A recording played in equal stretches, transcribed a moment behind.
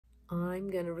I'm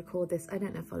going to record this. I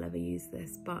don't know if I'll ever use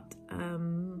this, but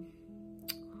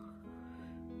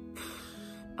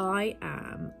I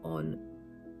am on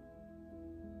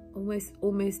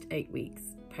almost 8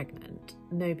 weeks pregnant.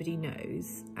 Nobody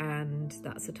knows, and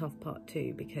that's a tough part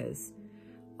too, because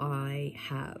I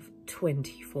have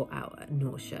 24-hour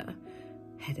nausea,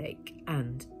 headache,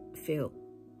 and feel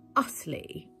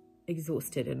utterly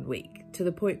exhausted and weak, to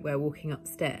the point where walking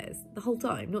upstairs the whole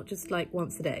time, not just like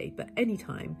once a day, but any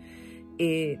time,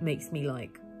 it makes me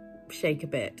like shake a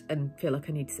bit and feel like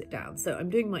I need to sit down. So I'm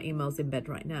doing my emails in bed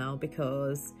right now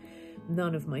because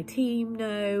none of my team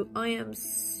know. I am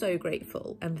so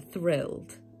grateful and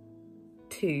thrilled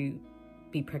to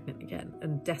be pregnant again,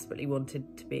 and desperately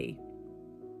wanted to be.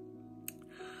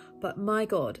 But my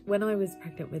God, when I was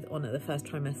pregnant with Honor, the first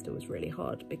trimester was really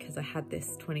hard because I had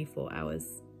this 24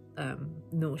 hours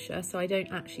nausea. So I don't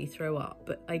actually throw up,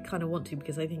 but I kind of want to,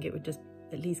 because I think it would just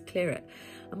at least clear it.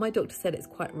 And my doctor said it's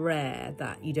quite rare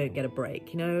that you don't get a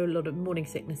break. You know, a lot of morning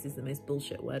sickness is the most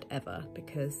bullshit word ever,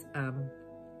 because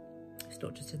it's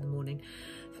not just in the morning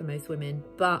for most women,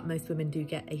 but most women do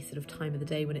get a sort of time of the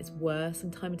day when it's worse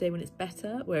and time of day when it's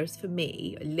better. Whereas for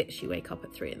me, I literally wake up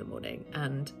at 3 in the morning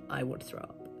and I want to throw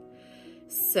up.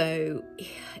 So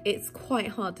it's quite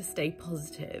hard to stay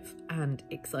positive and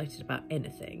excited about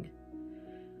anything.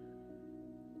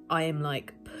 I am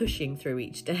like pushing through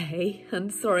each day,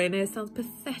 and sorry, I know it sounds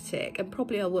pathetic, and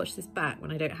probably I'll watch this back when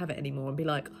I don't have it anymore and be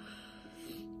like,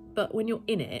 but when you're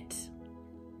in it,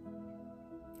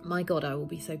 my God, I will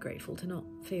be so grateful to not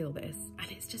feel this. And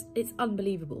it's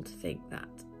unbelievable to think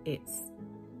that it's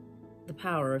the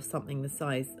power of something the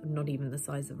size, not even the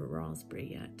size of a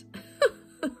raspberry yet.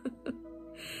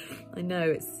 I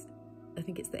know I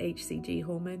think it's the HCG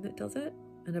hormone that does it,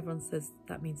 and everyone says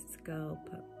that means it's a girl,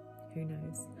 but who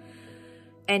knows.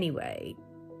 Anyway,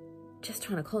 just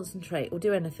trying to concentrate or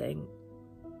do anything.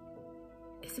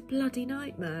 It's a bloody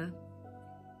nightmare.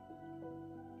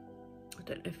 I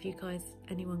don't know if you guys,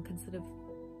 anyone can sort of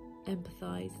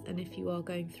empathise, and if you are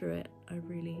going through it, I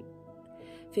really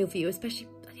feel for you. Especially,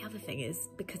 the other thing is,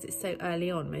 because it's so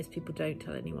early on, most people don't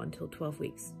tell anyone till 12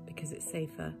 weeks because it's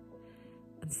safer.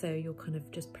 And so you're kind of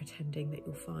just pretending that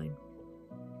you're fine.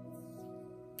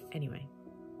 Anyway,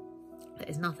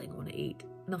 there's nothing I want to eat.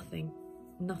 Nothing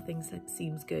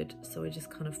seems good. So I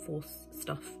just kind of force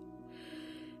stuff,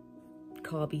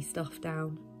 carby stuff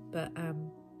down. But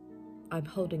I'm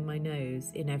holding my nose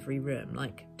in every room.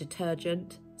 Like,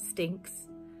 detergent stinks.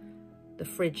 The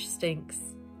fridge stinks.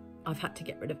 I've had to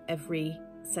get rid of every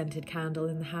scented candle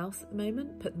in the house at the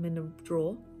moment, put them in a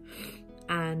drawer,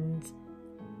 and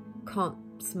can't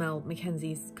smell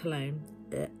Mackenzie's cologne.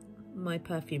 Ugh. My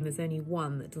perfume, there's only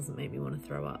one that doesn't make me want to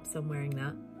throw up, so I'm wearing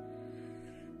that.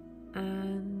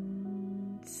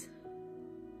 And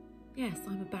yes,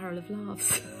 I'm a barrel of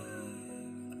laughs.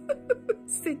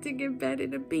 Sitting in bed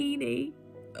in a beanie.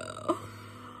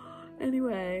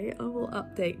 Anyway, I will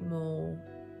update more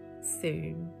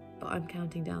soon, but I'm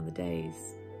counting down the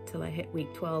days till I hit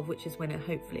week 12, which is when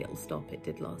hopefully it'll stop. It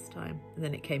did last time, and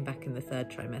then it came back in the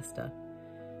 3rd trimester.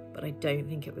 But I don't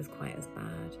think it was quite as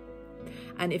bad.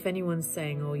 And if anyone's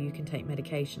saying, oh, you can take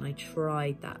medication, I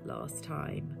tried that last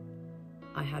time.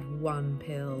 I had one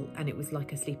pill, and it was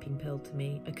like a sleeping pill to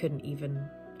me. I couldn't even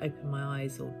open my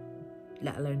eyes, or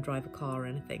let alone drive a car or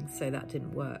anything, so that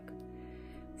didn't work.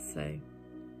 So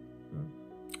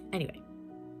anyway,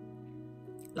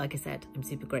 like I said, I'm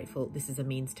super grateful. This is a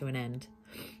means to an end,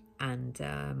 and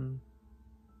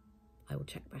I will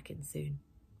check back in soon.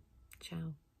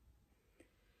 Ciao.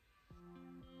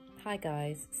 Hi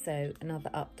guys, so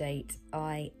another update.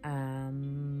 I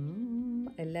am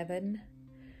 11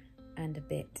 and a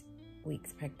bit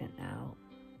weeks pregnant now.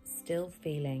 Still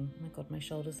feeling, oh my God, my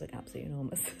shoulders look absolutely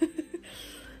enormous.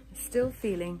 Still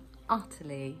feeling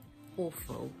utterly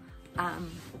awful.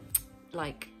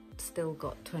 Like, still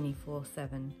got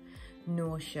 24/7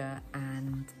 nausea,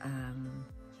 and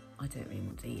I don't really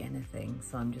want to eat anything,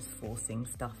 so I'm just forcing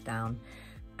stuff down.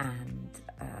 And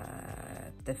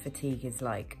the fatigue is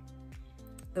like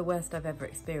the worst I've ever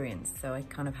experienced. So I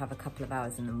kind of have a couple of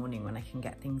hours in the morning when I can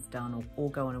get things done,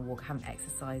 or go on a walk. I haven't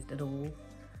exercised at all,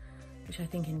 which I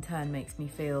think in turn makes me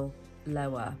feel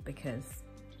lower because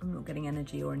I'm not getting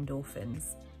energy or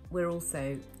endorphins. We're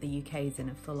also, the UK is in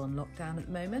a full-on lockdown at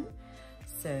the moment,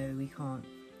 so we can't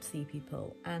see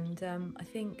people. And I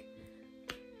think,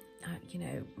 you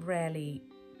know, rarely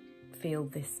feel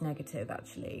this negative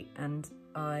actually. And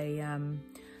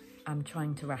I'm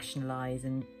trying to rationalise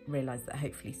and realise that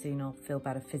hopefully soon I'll feel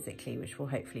better physically, which will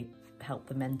hopefully help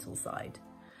the mental side.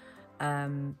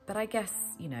 But I guess,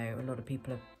 you know, a lot of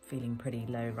people are feeling pretty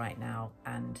low right now,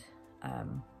 and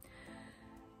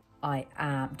I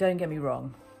am, don't get me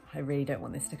wrong, I really don't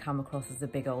want this to come across as a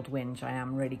big old whinge. I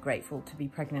am really grateful to be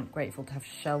pregnant, grateful to have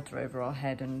shelter over our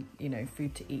head and, you know,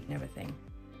 food to eat and everything.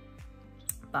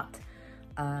 But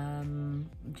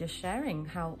just sharing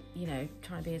how, you know,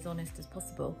 trying to be as honest as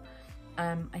possible.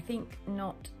 I think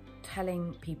not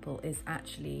telling people is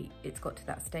actually, it's got to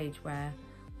that stage where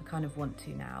I kind of want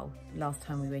to now. Last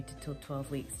time we waited till 12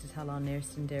 weeks to tell our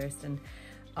nearest and dearest, and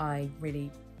I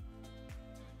really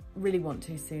want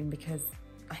to soon, because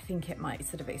I think it might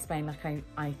sort of explain, like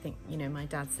I think, you know, my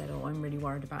dad said, oh, I'm really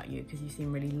worried about you because you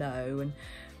seem really low and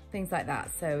things like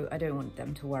that. So I don't want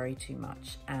them to worry too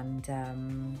much.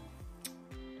 And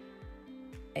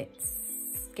it's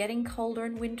getting colder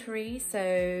and wintry,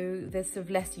 so there's sort of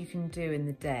less you can do in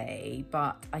the day.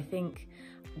 But I think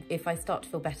if I start to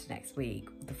feel better next week,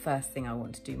 the first thing I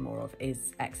want to do more of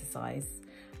is exercise.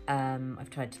 I've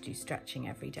tried to do stretching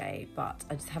every day, but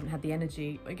I just haven't had the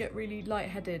energy. I get really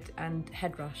lightheaded and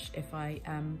head rush if I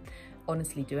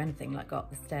honestly do anything like go up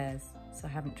the stairs. So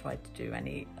I haven't tried to do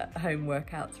any home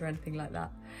workouts or anything like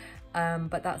that.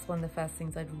 But that's one of the first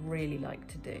things I'd really like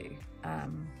to do.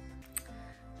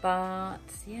 But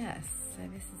yes, so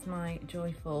this is my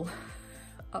joyful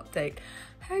update.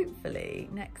 Hopefully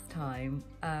next time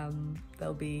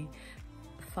there'll be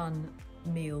fun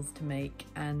meals to make,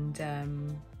 and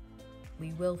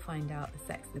we will find out the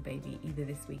sex of the baby either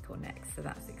this week or next, so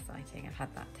that's exciting. I've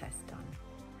had that test done,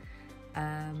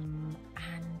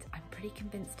 and I'm pretty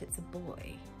convinced it's a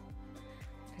boy.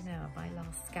 I don't know, my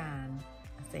last scan,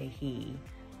 I say he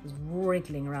was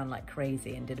wriggling around like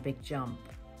crazy and did a big jump,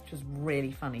 which was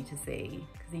really funny to see,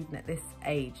 because even at this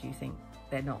age you think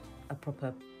they're not a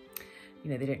proper, you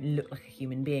know, they don't look like a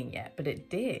human being yet, but it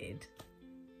did.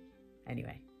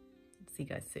 Anyway, see you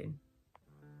guys soon.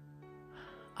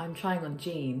 I'm trying on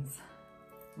jeans,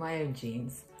 my own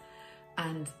jeans,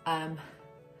 and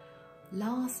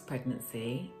last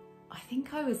pregnancy, I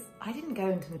think I didn't go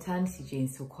into maternity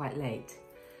jeans till quite late.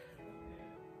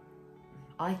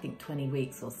 I think 20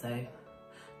 weeks or so.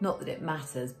 Not that it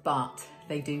matters, but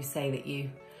they do say that you,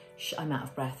 I'm out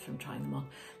of breath from trying them on,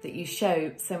 that you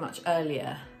show so much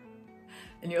earlier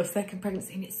in your second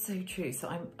pregnancy, and it's so true. So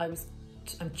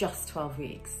I'm just 12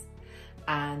 weeks,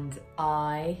 and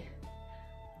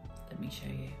let me show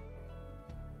you.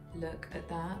 Look at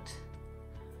that.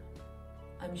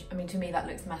 I mean, to me that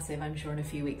looks massive. I'm sure in a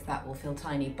few weeks that will feel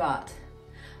tiny, but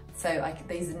so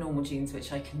these are normal jeans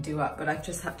which I can do up, but I've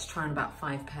just had to try on about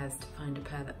 5 pairs to find a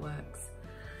pair that works.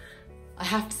 I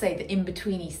have to say the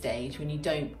in-betweeny stage, when you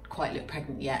don't quite look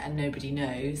pregnant yet and nobody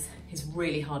knows, is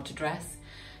really hard to dress,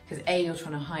 because A, you're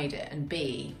trying to hide it, and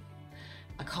B,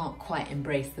 I can't quite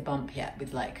embrace the bump yet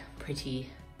with like pretty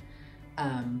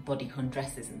bodycon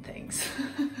dresses and things.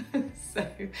 So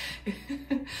you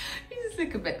just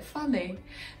look a bit funny.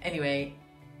 Anyway,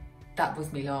 that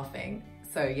was me laughing.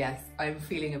 So yes, I'm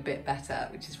feeling a bit better,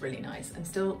 which is really nice. I'm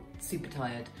still super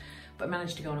tired, but I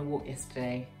managed to go on a walk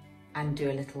yesterday and do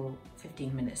a little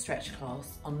 15-minute stretch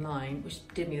class online, which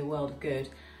did me the world of good,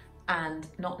 and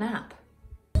not nap.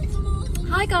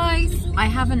 Hi guys, I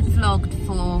haven't vlogged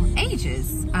for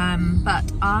ages,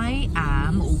 but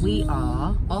we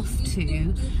are off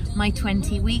to my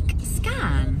 20-week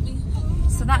scan.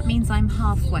 So that means I'm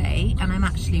halfway, and I'm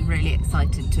actually really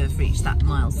excited to have reached that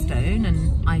milestone,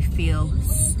 and I feel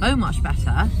so much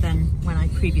better than when I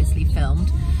previously filmed.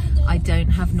 I don't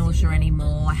have nausea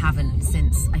anymore. I haven't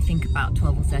since I think about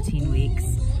 12 or 13 weeks.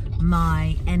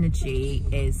 My energy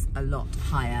is a lot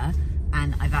higher,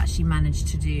 and I've actually managed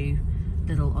to do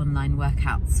little online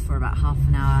workouts for about half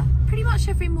an hour pretty much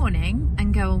every morning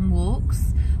and go on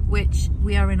walks, which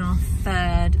we are in our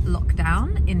 3rd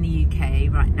lockdown in the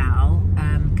UK right now.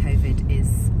 COVID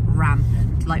is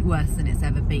rampant, like worse than it's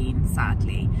ever been,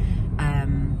 sadly,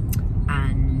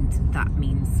 and that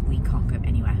means we can't go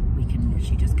anywhere. We can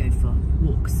literally just go for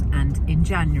walks, and in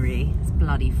January it's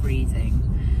bloody freezing.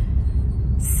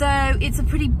 So it's a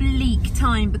pretty bleak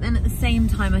time, but then at the same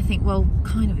time I think, well,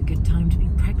 kind of a good time to be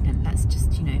pregnant. Let's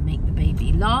just, you know, make the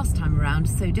baby. Last time around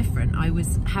is so different. I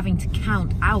was having to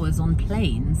count hours on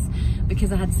planes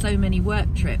because I had so many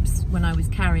work trips when I was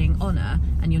carrying Honor,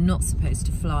 and you're not supposed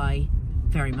to fly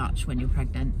very much when you're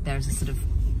pregnant. There's a sort of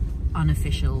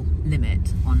unofficial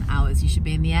limit on hours you should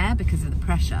be in the air because of the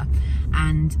pressure,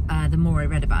 and the more I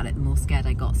read about it, the more scared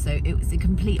I got. So it was the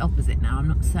complete opposite now.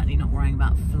 I'm certainly not worrying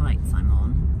about flights I'm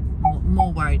on,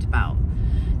 more worried about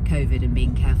COVID and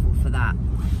being careful for that.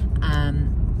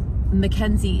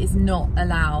 Mackenzie is not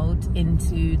allowed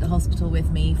into the hospital with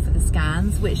me for the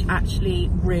scans, which actually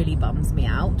really bums me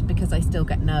out because I still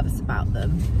get nervous about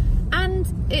them. And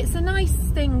it's a nice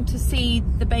thing to see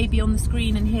the baby on the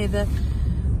screen and hear the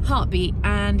heartbeat,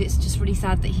 and it's just really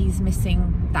sad that he's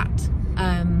missing that.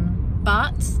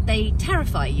 But they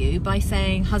terrify you by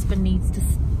saying husband needs to,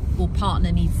 or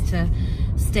partner needs to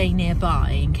stay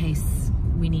nearby in case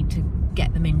we need to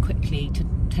get them in quickly to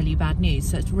tell you bad news.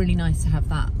 So it's really nice to have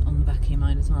that on the back of your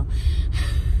mind as well.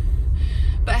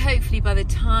 But hopefully by the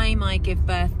time I give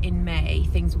birth in May,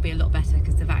 things will be a lot better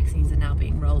because the vaccines are now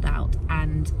being rolled out,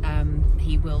 and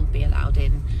he will be allowed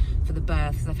in for the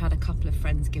birth. Because I've had a couple of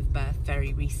friends give birth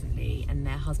very recently and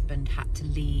their husband had to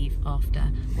leave after.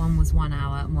 One was 1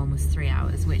 hour and one was 3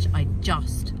 hours, which I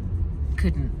just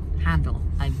couldn't handle.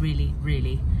 I really,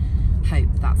 really hope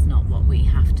that's not what we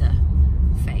have to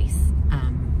face.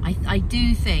 I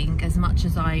do think, as much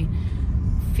as I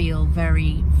feel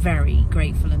very, very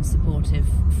grateful and supportive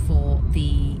for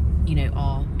the, you know,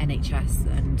 our NHS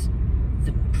and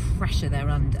the pressure they're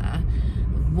under,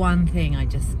 one thing I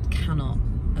just cannot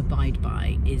abide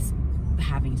by is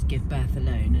having to give birth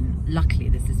alone. And luckily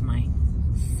this is my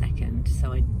second,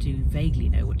 so I do vaguely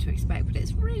know what to expect, but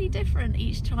it's really different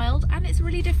each child, and it's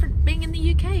really different being in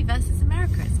the UK versus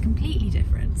America. It's completely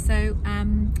different. So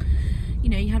you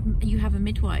know, you have a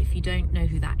midwife, you don't know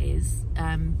who that is.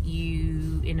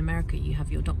 In America you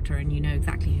have your doctor and you know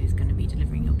exactly who's going to be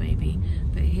delivering your baby,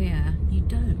 but here you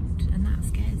don't, and that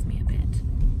scares me a bit.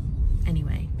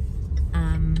 Anyway,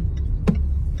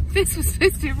 this was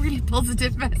supposed to be a really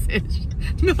positive message,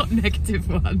 not a negative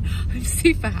one. I'm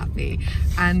super happy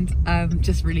and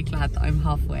just really glad that I'm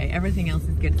halfway. Everything else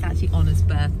is good. It's actually Honna's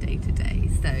birthday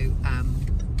today, so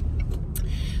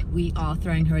we are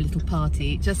throwing her a little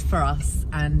party just for us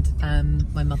and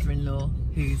my mother-in-law,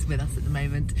 who's with us at the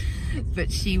moment, but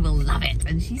she will love it,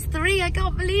 and she's 3, I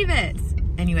can't believe it.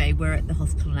 Anyway, we're at the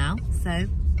hospital now, so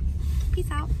peace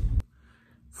out.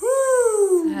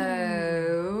 Woo!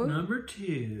 So number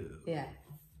 2. Yeah,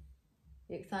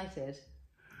 you excited?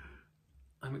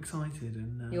 I'm excited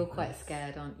and you're quite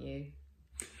scared, aren't you?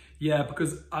 Yeah,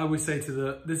 because I always say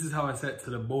this is how I say it to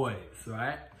the boys,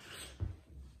 right?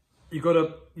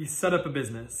 You set up a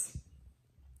business.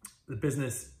 The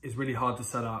business is really hard to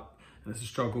set up and it's a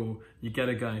struggle. You get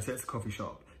it going, say it's a coffee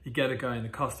shop. You get it going, the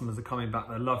customers are coming back,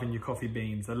 they're loving your coffee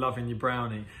beans, they're loving your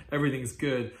brownie, everything's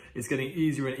good. It's getting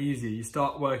easier and easier. You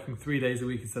start working 3 days a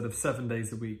week instead of 7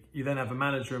 days a week. You then have a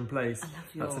manager in place,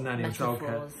 that's a nanny and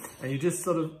childcare. And you just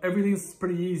sort of, everything's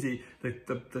pretty easy.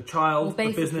 The child,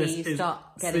 the business is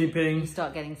sleeping. You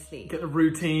start getting sleep. Get a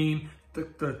routine.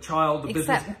 The child, the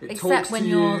business, it talks to you. Except when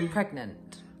you're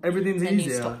pregnant. Everything's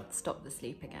easier. Then you stop the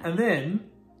sleep again. And then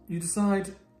you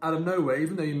decide out of nowhere,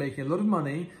 even though you're making a lot of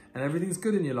money and everything's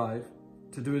good in your life,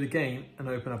 to do it again and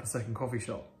open up a second coffee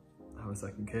shop. Have a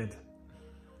second kid.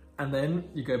 And then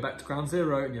you go back to ground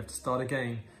zero and you have to start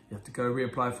again. You have to go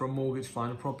reapply for a mortgage,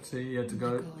 find a property, you have to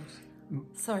go...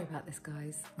 Sorry about this,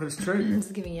 guys. But it's true. It's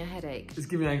giving you a headache. It's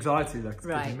giving me anxiety, like it's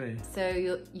giving me.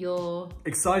 So you're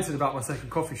excited about my second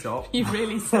coffee shop. You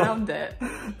really sound it.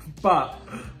 But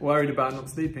worried about not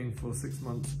sleeping for 6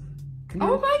 months.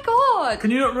 Oh my God!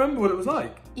 Can you not remember what it was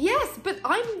like? Yes, but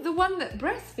I'm the one that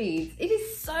breastfeeds. It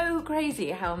is so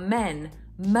crazy how men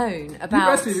moan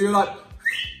about... You breastfeed, you're like,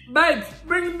 babe,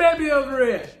 bring the baby over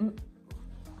here.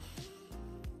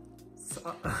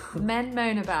 Men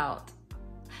moan about...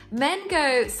 Men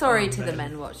go, sorry to the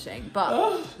men watching,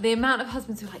 but the amount of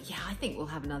husbands who are like, yeah, I think we'll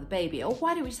have another baby. Or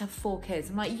why don't we just have 4 kids?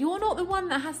 I'm like, you're not the one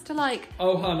that has to like,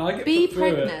 oh, hun, I get be put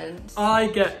through pregnant. It. I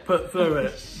get put through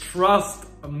it. Trust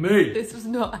me. This was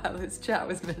not how this chat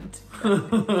was meant to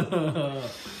go.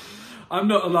 I'm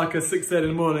not like a 6 in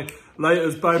the morning.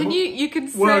 Later's babe. You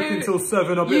can work until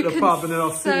 7. I'll be at the pub and then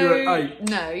I'll see you at 8.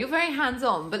 No, you're very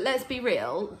hands-on. But let's be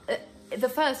real. The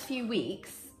first few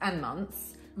weeks and months,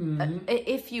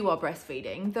 if you are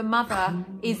breastfeeding, the mother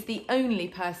is the only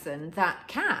person that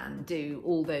can do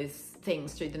all those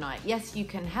things through the night. Yes, you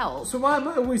can help. So why am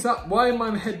I always up? Why in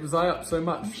my head was I up so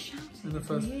much? I'm shouting in the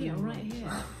first here, right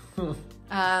here.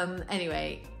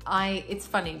 Anyway, it's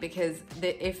funny because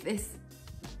if this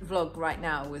vlog right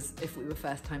now was if we were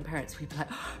first-time parents, we'd be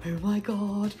like, oh my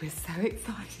God, we're so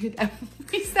excited. And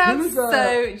we sound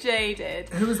so jaded.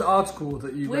 Who was the article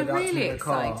that you read out really to me in the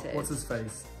car? excited. What's his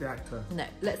face? The actor. No,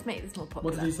 let's make this more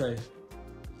popular. What did he say?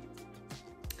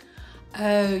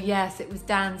 Oh yes, it was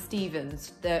Dan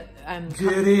Stevens, the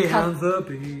Beauty and the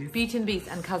Beast. Beauty and the Beast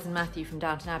and cousin Matthew from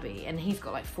Downton Abbey, and he's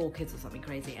got like 4 kids or something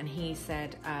crazy, and he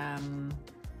said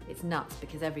it's nuts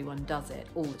because everyone does it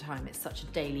all the time. It's such a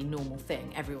daily normal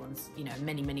thing. Everyone's, you know,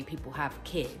 many people have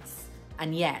kids,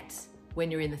 and yet when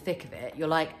you're in the thick of it, you're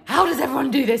like, how does everyone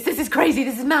do this? This is crazy,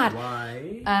 this is mad.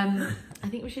 Why? I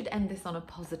think we should end this on a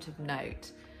positive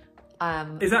note.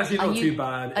 It's actually not too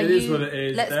bad. It is what it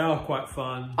is. They are quite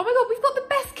fun. Oh my God, we've got the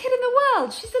best in the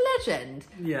world. She's a legend.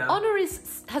 Yeah. Honor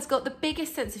has got the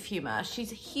biggest sense of humour. She's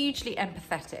hugely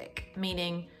empathetic,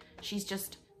 meaning she's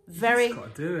just very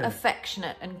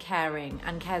affectionate and caring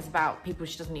and cares about people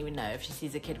she doesn't even know. If she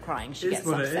sees a kid crying, she gets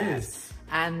upset. It is.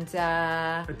 And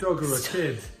a dog or a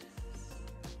kid.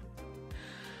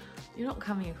 You're not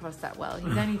coming across that well.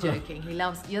 He's only joking.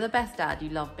 You're the best dad. You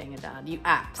love being a dad. You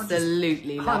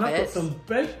absolutely love it. I've got some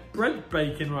bread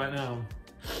baking right now.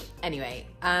 Anyway,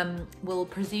 we'll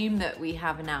presume that we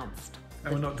have announced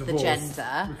we're not divorced. The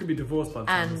gender. We could be divorced by the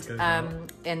time this goes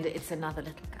out. And it's another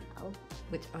little girl,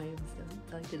 which I am so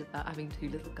excited about, having 2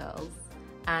 little girls.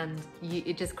 And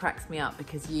it just cracks me up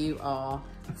because you are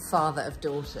father of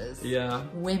daughters. Yeah.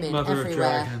 Women Mother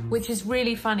everywhere. Of dragons. Which is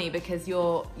really funny because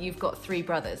you've got 3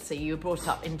 brothers, so you were brought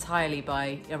up entirely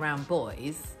around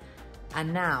boys.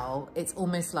 And now it's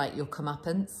almost like your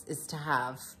comeuppance is to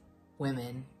have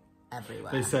women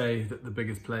everywhere. They say that the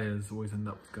biggest players always end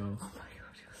up with girls. Oh my God.